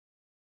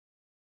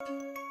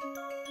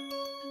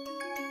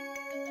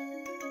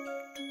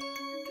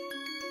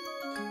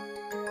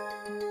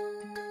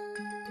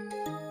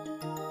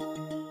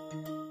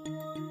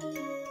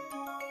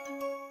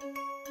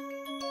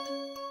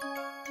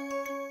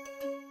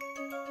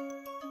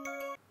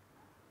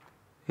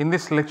In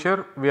this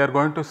lecture we are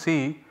going to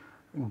see,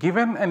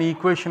 given an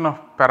equation of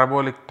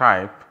parabolic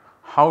type,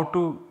 how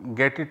to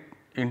get it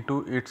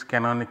into its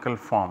canonical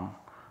form.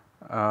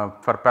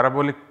 For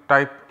parabolic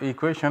type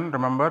equation,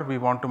 remember we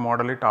want to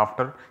model it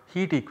after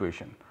heat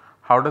equation.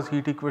 How does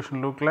heat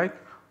equation look like?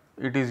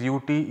 It is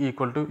ut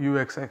equal to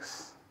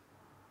uxx,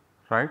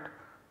 right.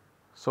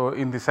 So,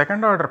 in the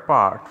second order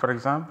part, for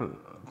example,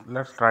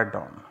 let us write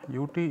down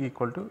ut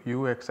equal to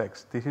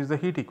uxx, this is the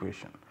heat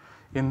equation.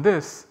 In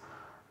this,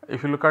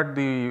 if you look at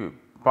the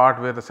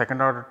part where the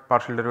second order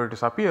partial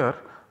derivatives appear,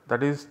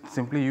 that is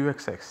simply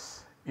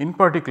uxx. In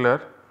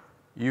particular,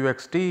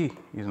 uxt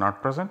is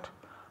not present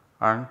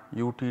and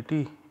utt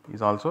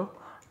is also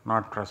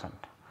not present.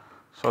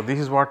 So, this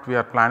is what we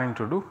are planning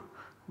to do.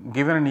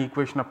 Given an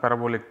equation of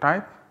parabolic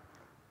type,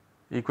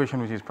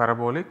 equation which is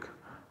parabolic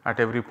at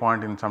every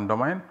point in some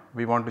domain,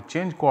 we want to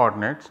change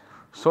coordinates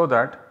so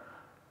that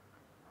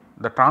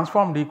the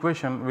transformed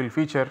equation will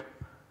feature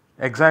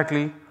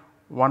exactly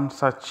one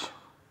such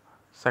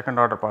second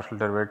order partial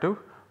derivative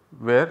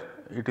where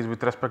it is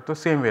with respect to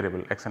same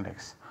variable x and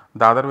x,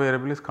 the other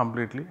variable is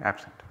completely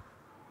absent.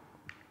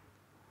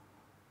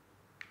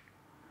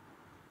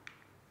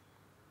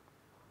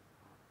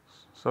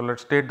 So, let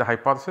us state the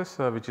hypothesis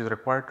which is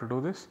required to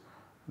do this.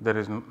 There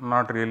is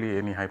not really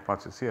any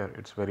hypothesis here,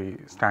 it is very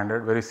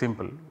standard, very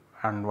simple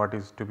and what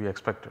is to be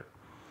expected.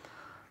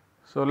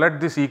 So,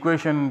 let this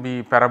equation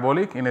be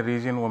parabolic in a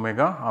region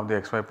omega of the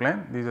xy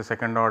plane. This is a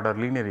second order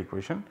linear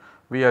equation.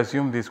 We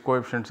assume these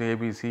coefficients a,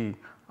 b, c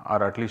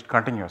are at least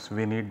continuous,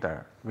 we need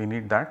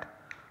that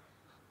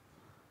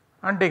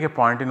and take a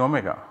point in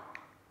omega.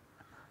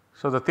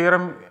 So, the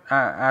theorem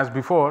as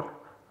before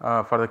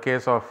for the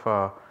case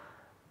of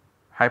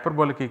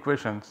hyperbolic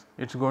equations,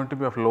 it is going to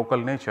be of local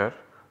nature.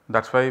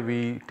 That is why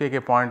we take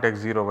a point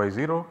x0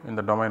 y0 in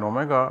the domain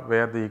omega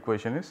where the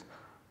equation is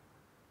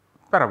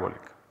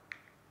parabolic.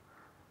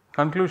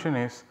 Conclusion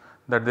is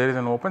that there is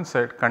an open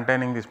set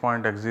containing this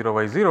point x0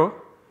 y0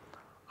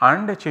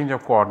 and a change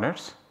of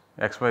coordinates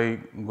xy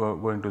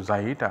going to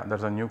xi eta, that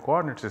is a new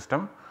coordinate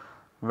system.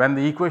 When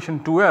the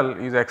equation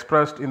 2L is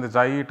expressed in the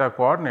xi eta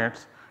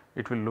coordinates,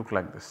 it will look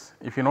like this.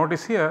 If you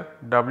notice here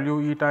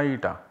w eta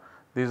eta,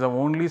 this is the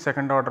only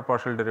second order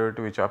partial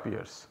derivative which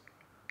appears.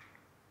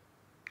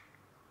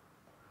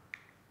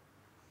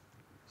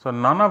 So,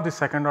 none of the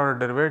second order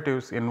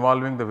derivatives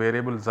involving the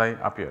variable xi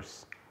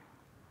appears.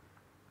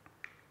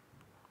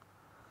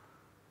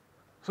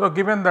 So,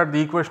 given that the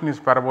equation is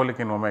parabolic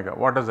in omega,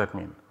 what does that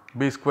mean?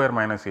 B square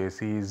minus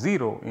AC is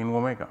 0 in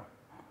omega.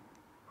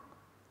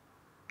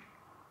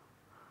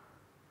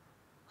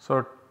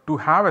 So, to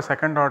have a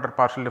second order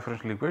partial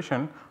differential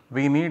equation,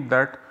 we need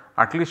that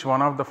at least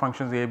one of the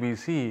functions a, b,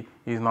 c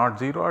is not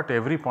 0 at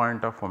every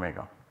point of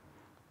omega.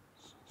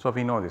 So,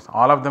 we know this,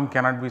 all of them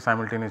cannot be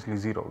simultaneously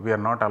 0, we are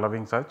not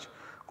allowing such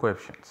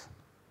coefficients.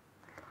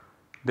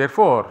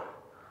 Therefore,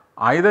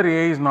 either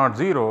a is not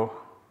 0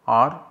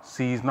 or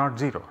c is not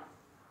 0.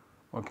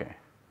 Okay.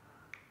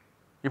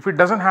 If it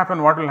does not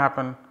happen, what will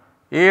happen?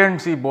 A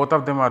and c both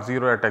of them are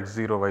 0 at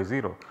x0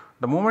 y0.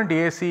 The moment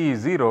AC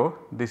is 0,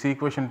 this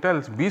equation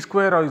tells b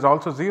square is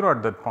also 0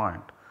 at that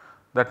point.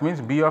 That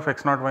means b of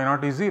x 0 y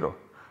 0 is 0.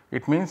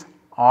 It means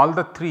all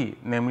the three,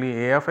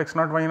 namely a of x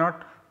 0 y 0,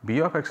 b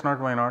of x 0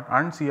 y 0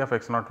 and c of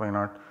x 0 y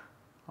 0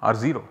 are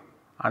 0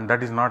 and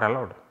that is not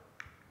allowed.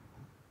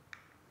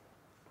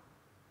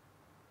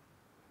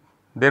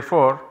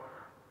 Therefore,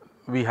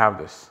 we have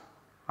this,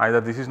 either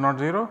this is not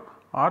 0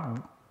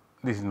 or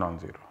this is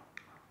non-zero,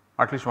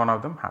 at least one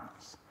of them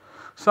happens.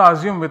 So,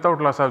 assume without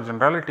loss of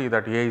generality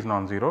that A is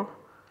non-zero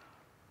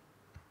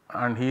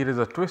and here is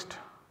a twist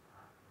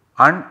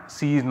and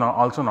C is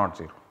also not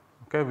 0.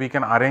 Okay. We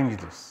can arrange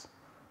this.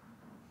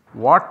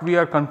 What we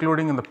are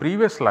concluding in the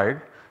previous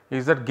slide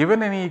is that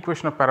given any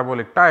equation of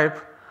parabolic type,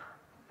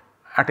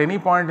 at any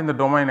point in the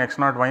domain x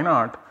 0 y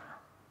 0,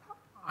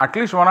 at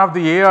least one of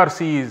the A or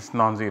C is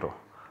non-zero.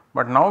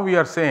 But now we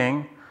are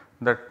saying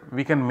that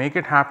we can make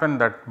it happen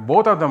that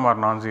both of them are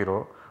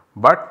non-zero,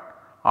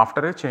 but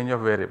after a change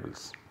of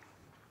variables.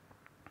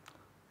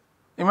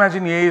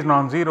 Imagine A is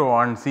non-zero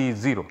and C is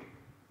 0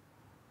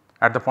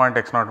 at the point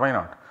x 0 y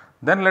 0.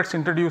 Then let us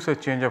introduce a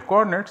change of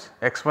coordinates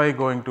x y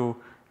going to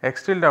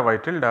x tilde y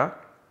tilde,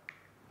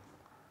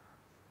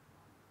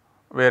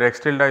 where x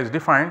tilde is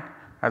defined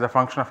as a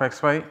function of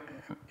x y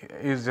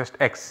is just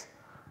x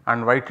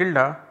and y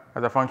tilde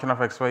as a function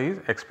of x y is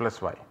x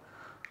plus y.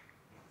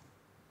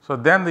 So,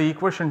 then the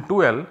equation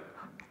 2L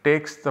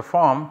takes the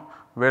form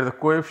where the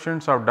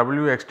coefficients of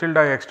w x tilde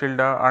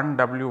and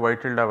w y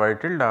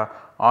tilde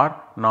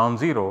are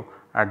non-zero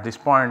at this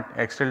point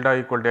x tilde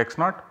equal to x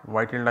 0,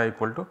 y tilde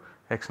equal to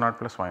x 0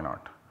 plus y 0.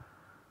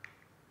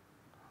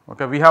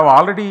 Okay. We have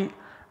already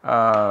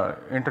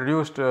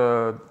introduced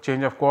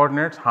change of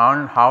coordinates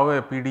and how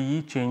a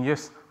PDE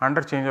changes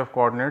under change of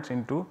coordinates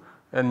into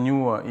a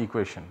new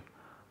equation,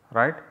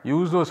 right.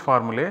 Use those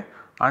formulae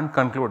and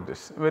conclude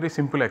this, very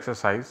simple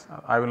exercise.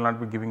 I will not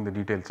be giving the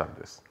details of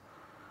this.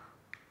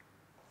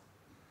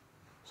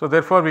 So,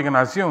 therefore, we can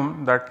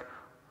assume that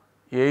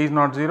A is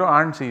not 0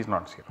 and C is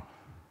not 0.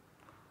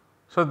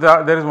 So,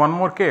 there is one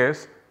more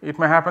case, it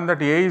may happen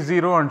that A is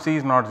 0 and C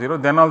is not 0,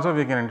 then also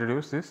we can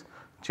introduce this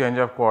change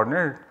of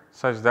coordinate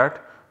such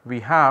that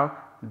we have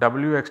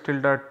W x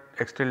tilde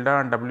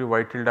and W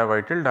y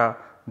tilde,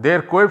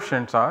 their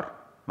coefficients are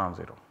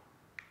non-zero,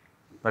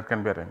 that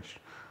can be arranged.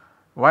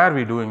 Why are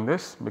we doing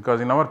this?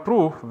 Because in our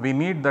proof we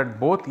need that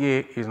both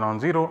A is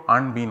non-zero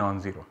and B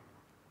non-zero.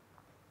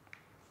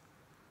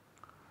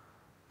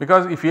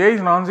 Because if A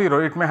is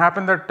non-zero, it may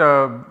happen that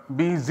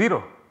B is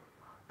 0,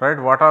 right.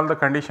 What all the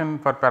condition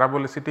for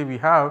parabolicity we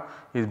have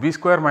is B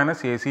square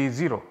minus AC is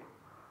 0.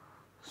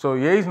 So,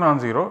 A is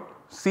non-zero,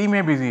 C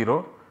may be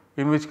 0,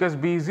 in which case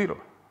B is 0.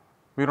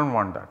 We do not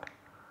want that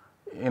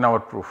in our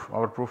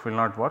proof will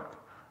not work.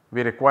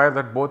 We require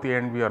that both A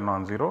and B are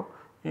non-zero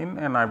in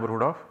a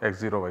neighborhood of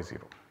x0 y0.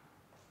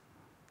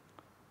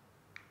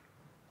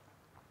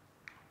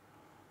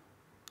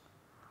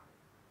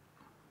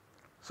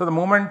 So, the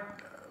moment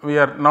we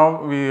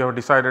have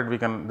decided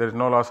there is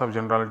no loss of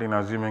generality in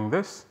assuming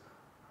this.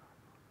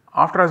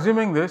 After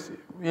assuming this,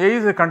 A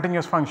is a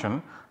continuous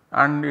function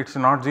and it is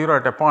not 0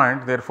 at a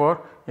point,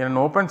 therefore, in an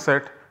open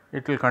set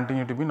it will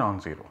continue to be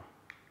non-zero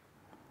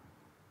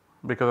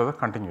because of the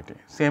continuity.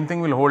 Same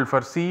thing will hold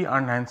for C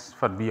and hence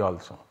for B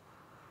also.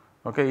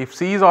 Okay. If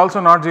C is also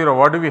not 0,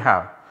 what do we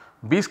have?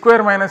 B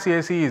square minus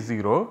AC is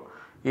 0,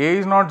 A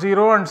is not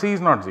 0 and C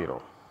is not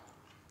 0.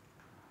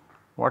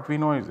 What we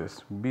know is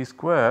this, B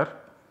square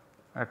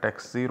at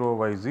x0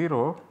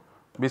 y0,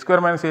 B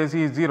square minus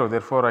AC is 0,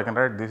 therefore, I can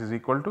write this is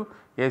equal to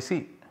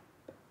AC.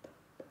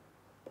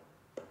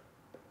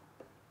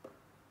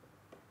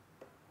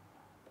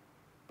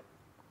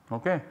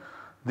 Okay.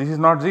 This is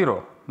not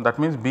 0, that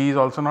means B is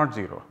also not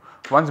 0.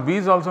 Once B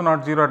is also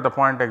not 0 at the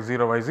point x0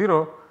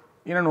 y0,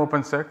 in an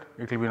open set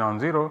it will be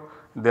non-zero.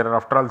 There are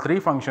after all 3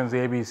 functions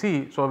A, B,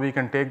 C. So, we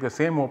can take the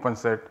same open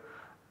set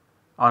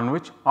on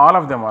which all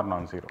of them are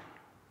non-zero.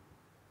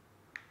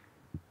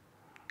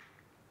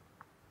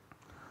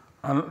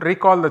 And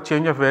recall the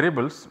change of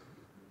variables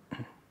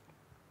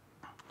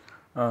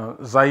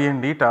xi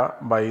and eta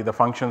by the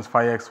functions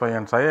phi xy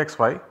and psi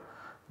xy,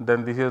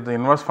 then this is the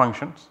inverse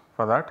functions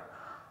for that,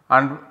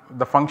 and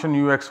the function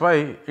u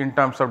xy in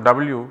terms of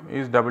w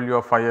is w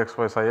of phi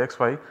xy psi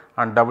xy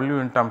and w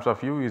in terms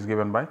of u is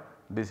given by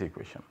this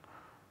equation.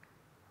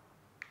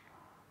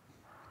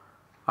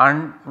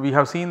 And we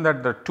have seen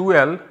that the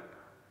 2L,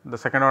 the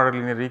second order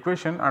linear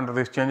equation, under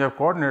this change of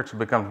coordinates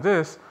becomes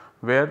this,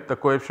 where the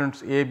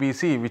coefficients A, B,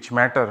 C which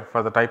matter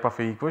for the type of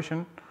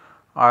equation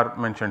are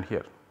mentioned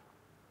here.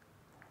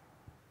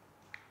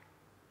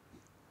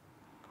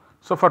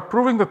 So, for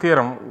proving the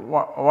theorem,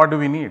 what do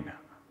we need?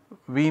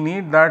 We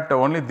need that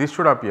only this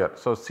should appear.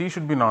 So, C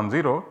should be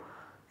non-zero,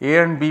 A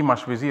and B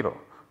must be 0.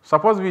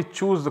 Suppose we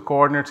choose the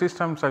coordinate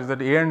system such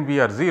that A and B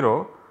are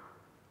 0.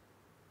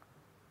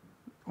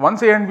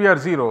 Once A and B are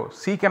 0,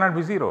 C cannot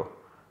be 0,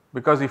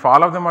 because if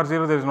all of them are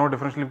 0, there is no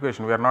differential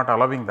equation, we are not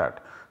allowing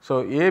that.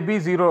 So, A B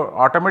 0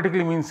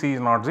 automatically means C is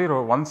not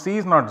 0. Once C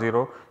is not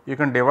 0, you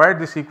can divide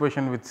this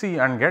equation with C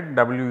and get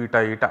W eta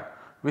eta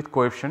with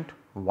coefficient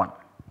 1.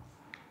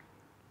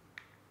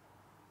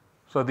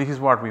 So, this is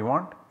what we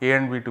want, A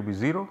and B to be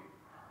 0,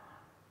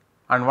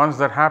 and once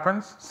that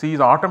happens, C is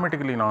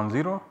automatically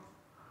non-zero,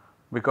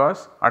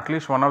 because at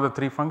least one of the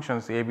 3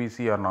 functions A, B,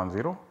 C are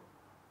non-zero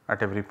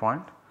at every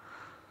point.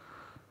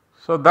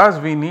 So, thus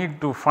we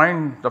need to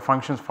find the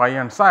functions phi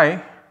and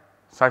psi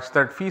such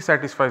that phi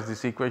satisfies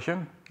this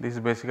equation. This is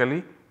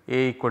basically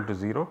A equal to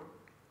 0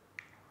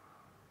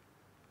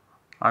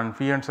 and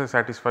phi and psi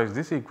satisfies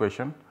this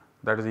equation,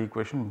 that is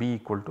equation B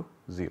equal to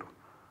 0.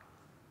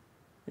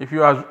 If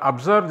you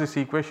observe this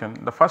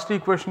equation, the first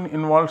equation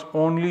involves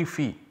only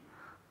phi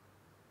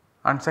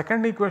and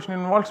second equation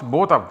involves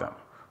both of them.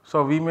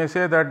 So, we may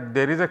say that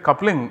there is a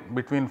coupling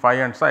between phi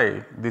and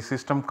psi, this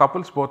system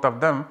couples both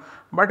of them,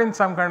 but in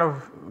some kind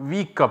of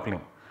weak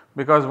coupling,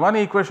 because one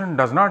equation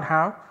does not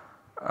have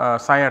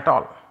psi at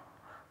all,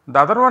 the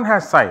other one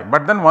has psi,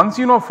 but then once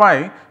you know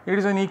phi, it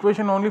is an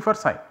equation only for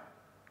psi.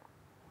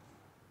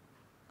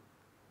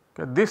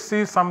 Okay. This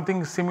is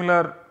something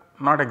similar,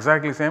 not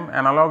exactly same,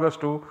 analogous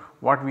to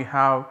what we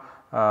have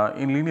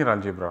in linear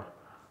algebra.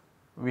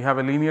 We have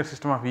a linear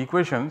system of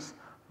equations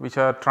which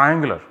are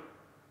triangular.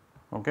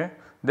 Okay.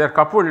 They are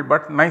coupled,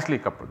 but nicely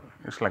coupled,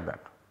 it is like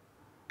that.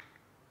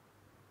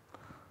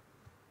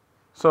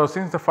 So,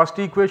 since the first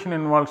equation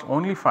involves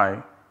only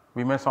phi,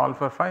 we may solve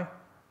for phi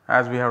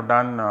as we have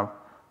done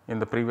in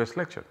the previous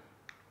lecture.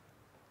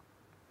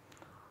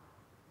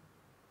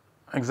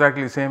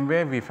 Exactly same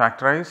way we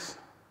factorize,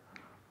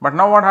 but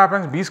now what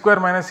happens, b square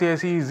minus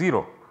AC is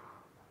 0.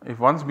 If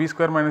once b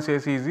square minus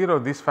AC is 0,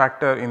 this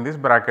factor in this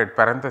bracket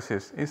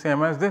parenthesis is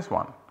same as this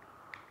one.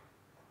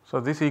 So,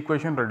 this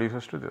equation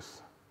reduces to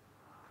this.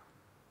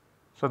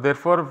 So,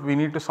 therefore, we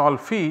need to solve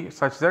phi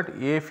such that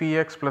A phi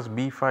x plus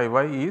B phi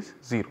y is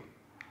 0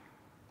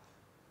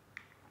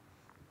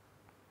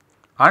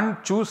 and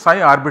choose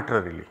psi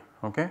arbitrarily.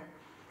 Okay.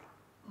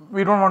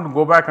 We do not want to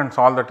go back and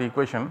solve that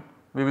equation,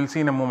 we will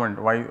see in a moment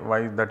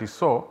why that is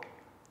so.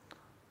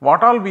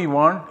 what all we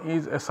want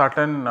is a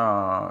certain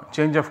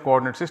change of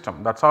coordinate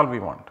system, that is all we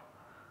want.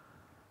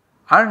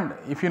 And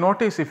if you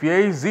notice, if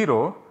A is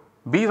 0,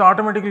 B is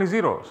automatically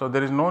 0. So,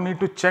 there is no need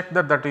to check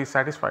that that is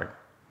satisfied.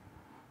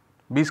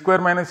 B square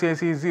minus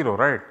AC is 0,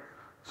 right.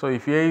 So,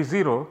 if A is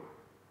 0,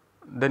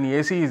 then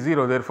AC is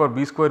 0, therefore,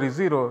 B square is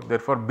 0,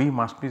 therefore, B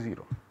must be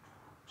 0.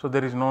 So,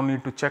 there is no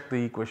need to check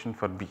the equation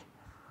for B.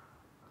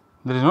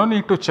 There is no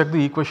need to check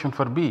the equation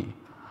for B,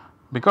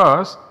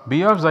 because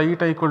B of xi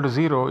eta equal to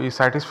 0 is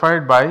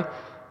satisfied by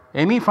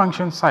any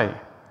function psi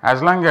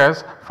as long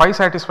as phi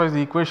satisfies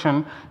the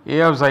equation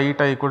A of xi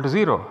eta equal to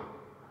 0.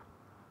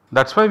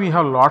 That is why we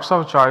have lots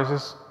of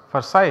choices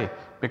for psi,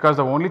 because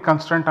the only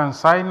constraint on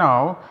psi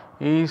now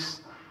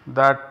is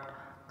that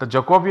the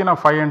Jacobian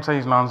of phi and psi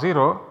is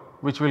non-zero,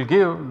 which will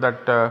give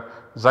that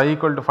xi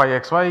equal to phi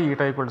xy,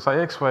 eta equal to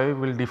psi xy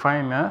will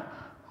define a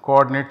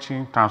coordinate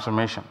change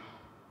transformation.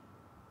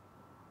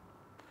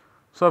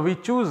 So, we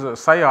choose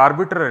psi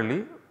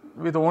arbitrarily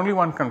with only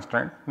one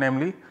constraint,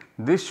 namely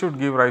this should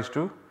give rise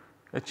to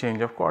a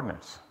change of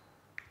coordinates,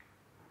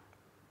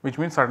 which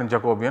means certain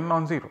Jacobian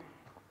non-zero.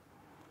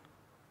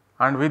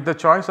 And with the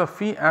choice of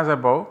phi as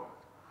above,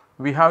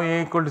 we have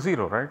A equal to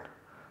 0, right,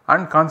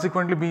 and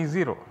consequently B is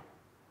 0,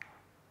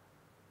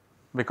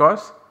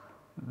 because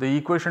the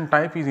equation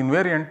type is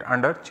invariant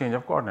under change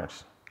of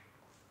coordinates.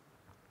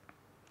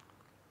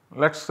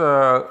 Let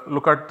us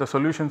look at the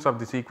solutions of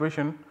this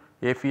equation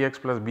A phi x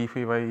plus B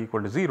phi y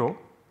equal to 0.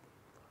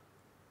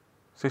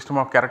 System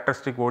of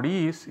characteristic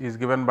ODEs is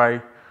given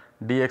by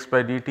dx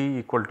by dt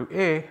equal to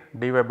A,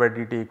 dy by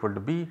dt equal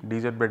to B,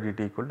 dz by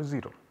dt equal to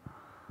 0.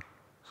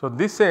 So,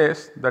 this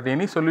says that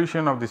any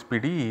solution of this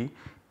PDE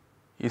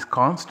is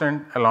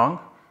constant along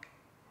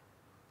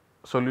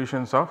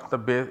solutions of the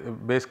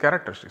base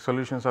characteristic,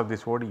 solutions of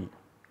this ODE.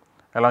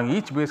 Along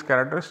each base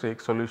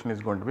characteristic, solution is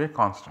going to be a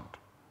constant.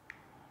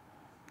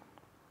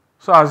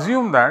 So,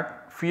 assume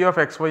that phi of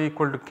xy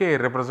equal to k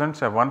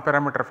represents a one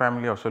parameter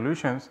family of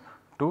solutions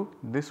to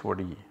this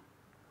ODE.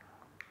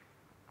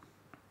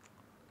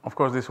 Of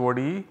course, this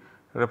ODE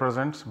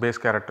represents base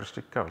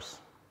characteristic curves.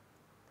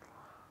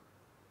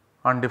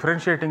 On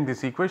differentiating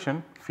this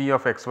equation phi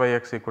of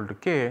xyx equal to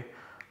k,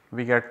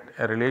 we get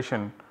a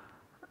relation,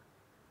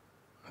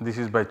 this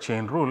is by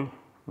chain rule,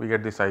 we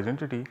get this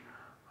identity,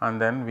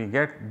 and then we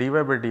get dy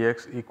by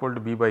dx equal to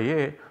b by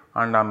a,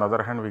 and on the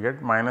other hand we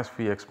get minus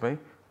phi x by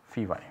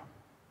phi y.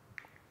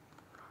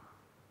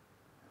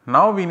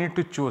 Now, we need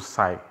to choose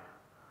psi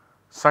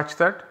such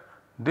that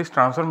this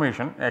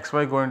transformation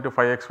xy going to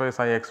phi xy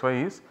psi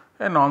xy is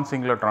a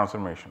non-singular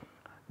transformation,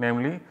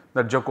 namely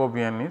the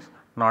Jacobian is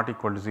not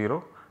equal to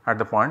 0 at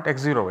the point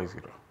x0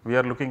 y0. We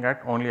are looking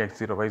at only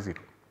x0 y0.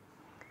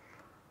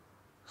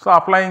 So,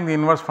 applying the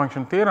inverse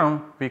function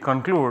theorem, we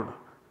conclude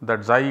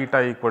that xi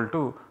eta equal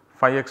to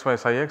phi xy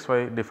psi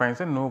xy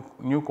defines a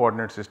new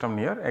coordinate system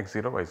near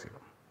x0 y0.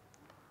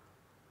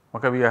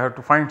 Okay, we have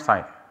to find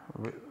psi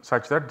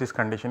such that this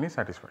condition is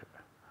satisfied,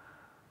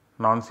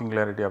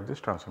 non-singularity of this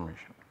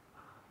transformation,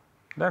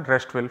 then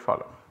rest will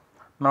follow.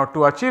 Now,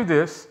 to achieve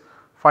this,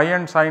 phi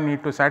and psi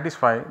need to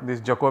satisfy this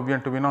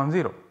Jacobian to be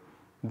non-zero,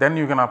 then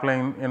you can apply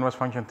inverse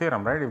function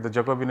theorem, right. If the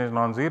Jacobian is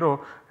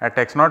non-zero at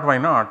x naught y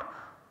naught,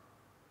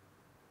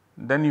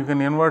 then you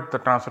can invert the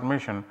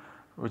transformation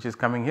which is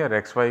coming here,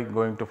 xy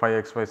going to phi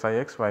xy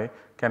psi xy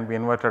can be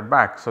inverted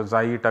back. So,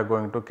 xi eta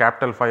going to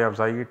capital phi of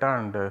xi eta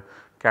and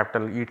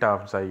capital eta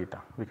of xi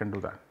eta, we can do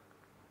that,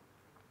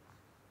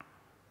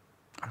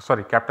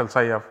 sorry, capital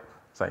psi of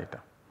xi eta.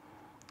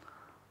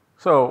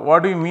 So,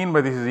 what do you mean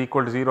by this is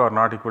equal to 0 or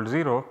not equal to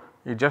 0?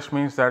 It just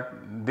means that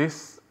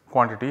this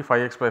quantity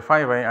phi x by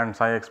phi y and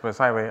psi x by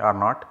psi y are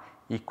not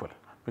equal,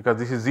 because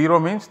this is 0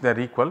 means they are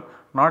equal,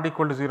 not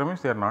equal to 0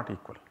 means they are not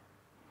equal.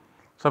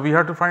 So, we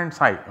have to find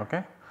psi.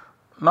 Okay.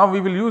 Now,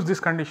 we will use this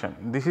condition,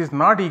 this is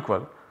not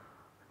equal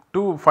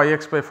to phi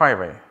x by phi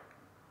y.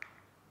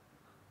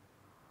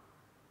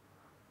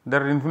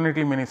 There are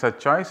infinitely many such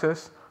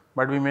choices,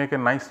 but we make a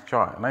nice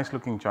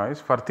looking choice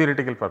for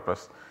theoretical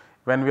purpose.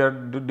 When we are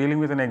dealing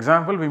with an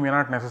example, we may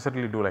not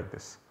necessarily do like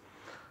this.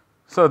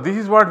 So, this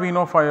is what we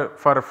know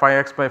for phi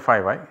x by phi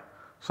y.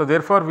 So,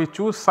 therefore, we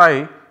choose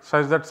psi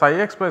such that psi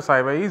x by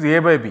psi y is a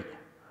by b.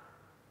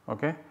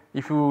 Okay.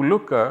 If you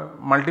look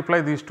multiply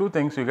these two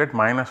things, you get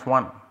minus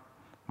 1,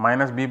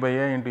 minus b by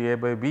a into a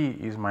by b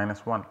is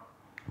minus 1.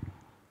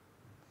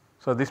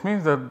 So, this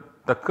means that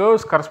the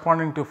curves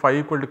corresponding to phi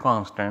equal to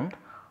constant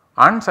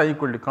and psi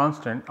equal to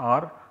constant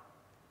are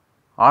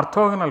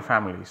orthogonal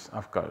families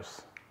of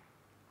curves.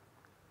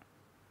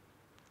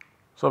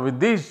 So, with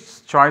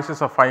these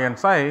choices of phi and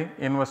psi,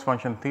 inverse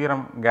function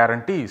theorem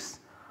guarantees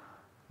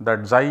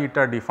that xi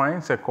eta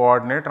defines a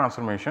coordinate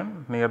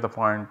transformation near the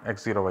point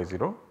x0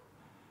 y0,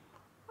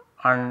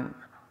 and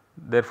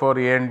therefore,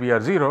 a and b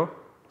are 0,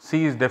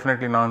 c is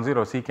definitely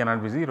non-zero, c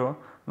cannot be 0.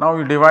 Now,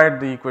 you divide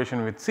the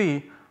equation with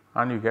c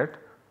and you get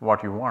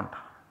what you want,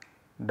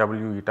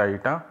 w eta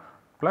eta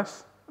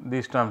plus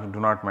these terms do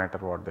not matter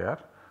what they are,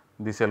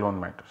 this alone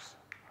matters,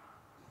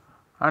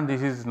 and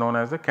this is known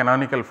as the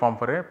canonical form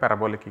for a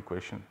parabolic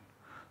equation.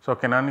 So,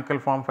 canonical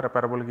form for a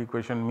parabolic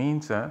equation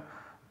means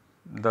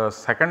the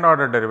second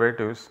order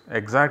derivatives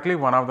exactly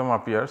one of them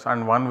appears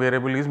and one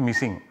variable is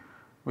missing,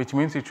 which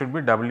means it should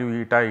be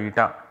w eta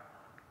eta,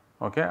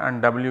 okay,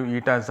 and w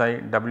eta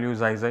xi, w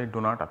xi xi do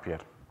not appear.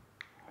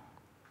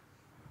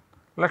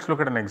 Let us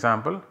look at an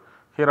example.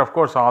 Here of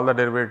course, all the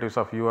derivatives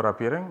of u are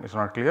appearing, it is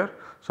not clear.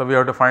 So, we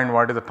have to find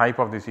what is the type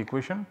of this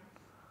equation.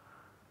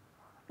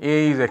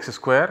 A is x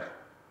square,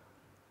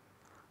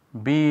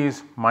 B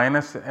is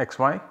minus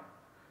xy,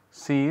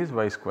 C is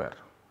y square.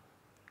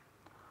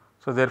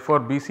 So, therefore,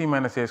 BC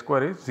minus A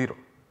square is 0.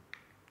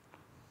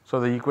 So,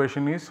 the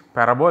equation is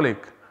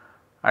parabolic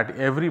at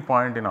every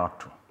point in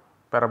R2,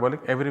 parabolic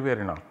everywhere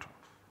in R2.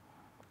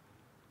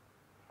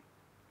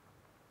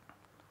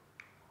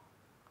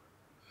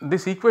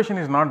 This equation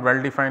is not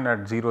well defined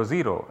at 0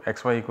 0,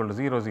 xy equal to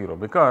 0 0,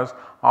 because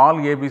all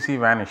ABC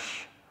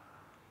vanish.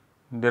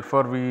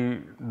 Therefore,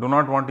 we do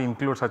not want to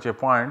include such a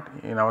point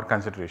in our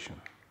consideration.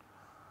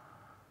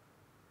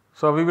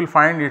 So, we will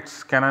find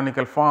its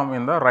canonical form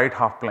in the right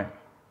half plane,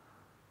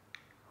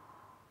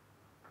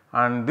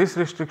 and this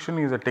restriction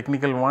is a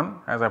technical one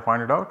as I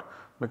pointed out,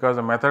 because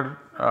the method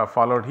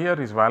followed here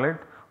is valid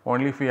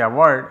only if we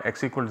avoid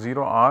x equal to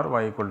 0 or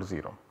y equal to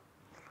 0.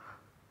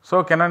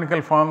 So,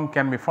 canonical form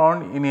can be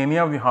found in any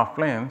of the half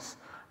planes,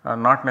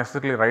 not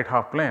necessarily right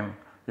half plane.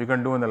 You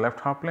can do in the left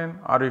half plane,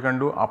 or you can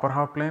do upper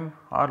half plane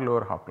or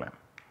lower half plane.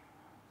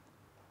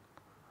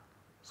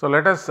 So,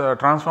 let us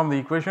transform the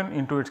equation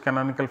into its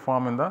canonical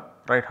form in the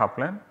right half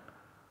plane.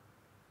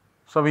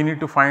 So, we need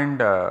to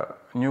find a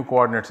new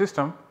coordinate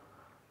system.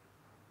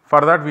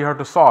 For that we have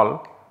to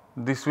solve,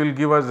 this will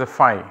give us the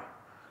phi,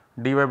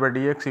 dy by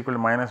dx equal to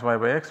minus y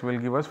by x will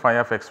give us phi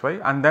of xy,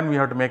 and then we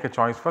have to make a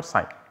choice for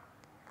psi.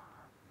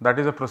 That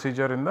is a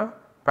procedure in the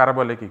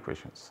parabolic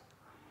equations.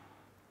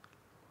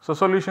 So,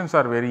 solutions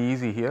are very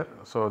easy here.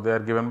 So, they are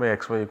given by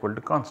xy equal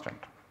to constant.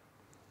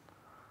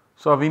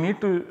 So, we need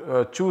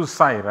to choose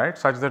psi, right,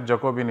 such that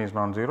Jacobian is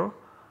non-zero.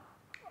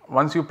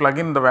 Once you plug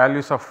in the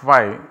values of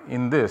phi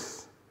in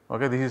this,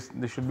 okay, this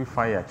should be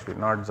phi actually,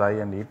 not xi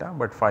and eta,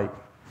 but phi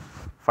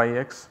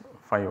x,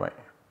 phi y.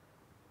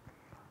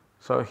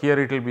 So, here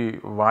it will be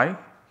y,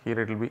 here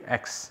it will be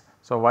x.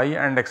 So, y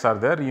and x are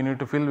there, you need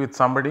to fill with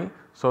somebody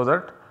so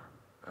that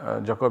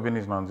Jacobian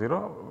is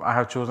non-zero. I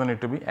have chosen it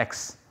to be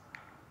x,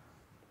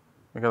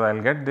 because I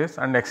will get this,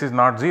 and x is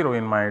not 0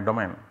 in my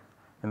domain.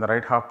 In the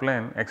right half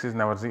plane x is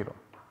never 0.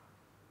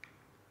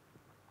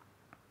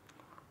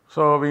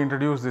 So, we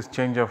introduce this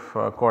change of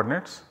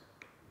coordinates.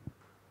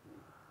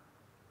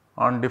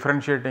 On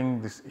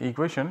differentiating this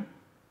equation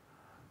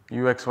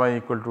uxy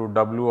equal to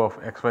w of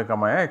xy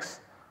comma x,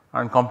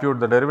 and compute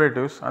the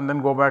derivatives and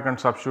then go back and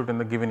substitute in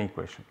the given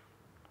equation.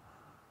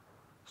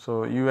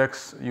 So,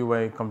 ux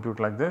uy compute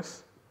like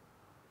this,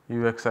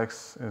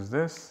 uxx is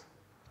this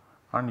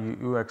and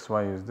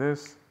uxy is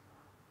this,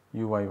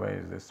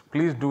 uyy is this.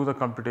 Please do the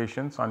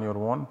computations on your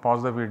own,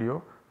 pause the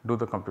video, do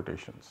the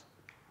computations.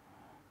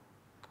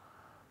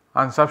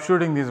 And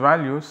substituting these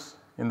values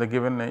in the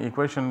given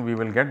equation, we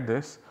will get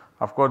this.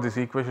 Of course, this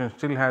equation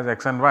still has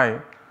x and y.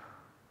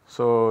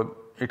 So,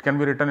 it can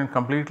be written in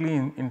completely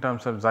in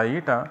terms of xi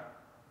eta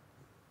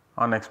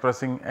on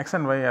expressing x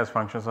and y as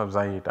functions of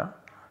xi eta,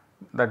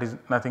 that is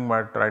nothing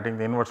but writing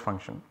the inverse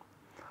function.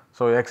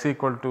 So, x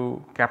equal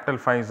to capital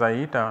phi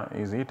xi eta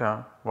is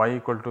eta, y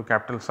equal to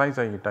capital psi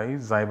xi eta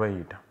is xi by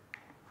eta.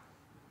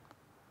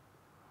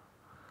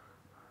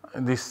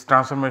 This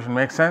transformation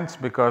makes sense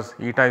because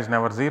eta is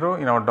never 0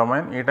 in our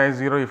domain, eta is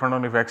 0 if and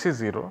only if x is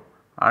 0,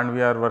 and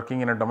we are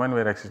working in a domain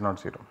where x is not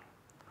 0.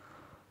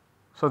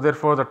 So,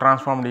 therefore, the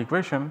transformed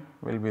equation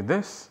will be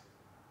this,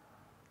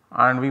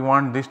 and we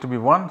want this to be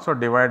 1. So,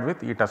 divide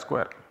with eta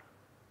square.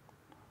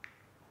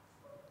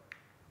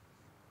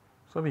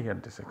 So, we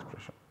get this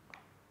expression.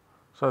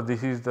 So,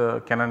 this is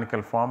the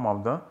canonical form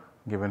of the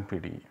given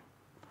PDE.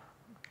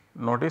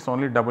 Notice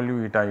only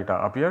w eta eta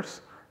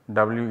appears,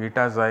 w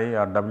eta xi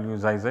or w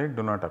xi xi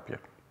do not appear.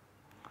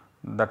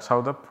 That is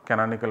how the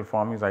canonical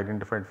form is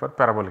identified for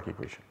parabolic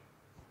equation.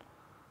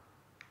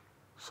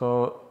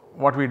 So,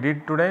 what we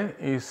did today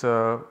is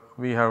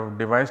we have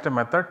devised a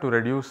method to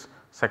reduce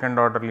second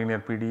order linear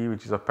PDE,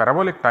 which is a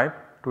parabolic type,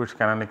 to its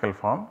canonical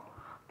form,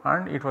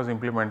 and it was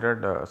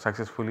implemented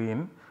successfully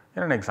in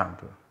an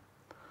example.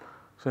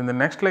 So, in the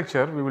next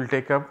lecture we will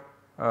take up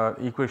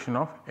equation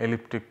of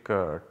elliptic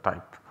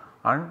type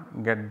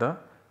and get the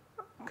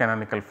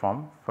canonical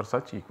form for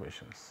such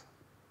equations.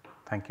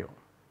 Thank you.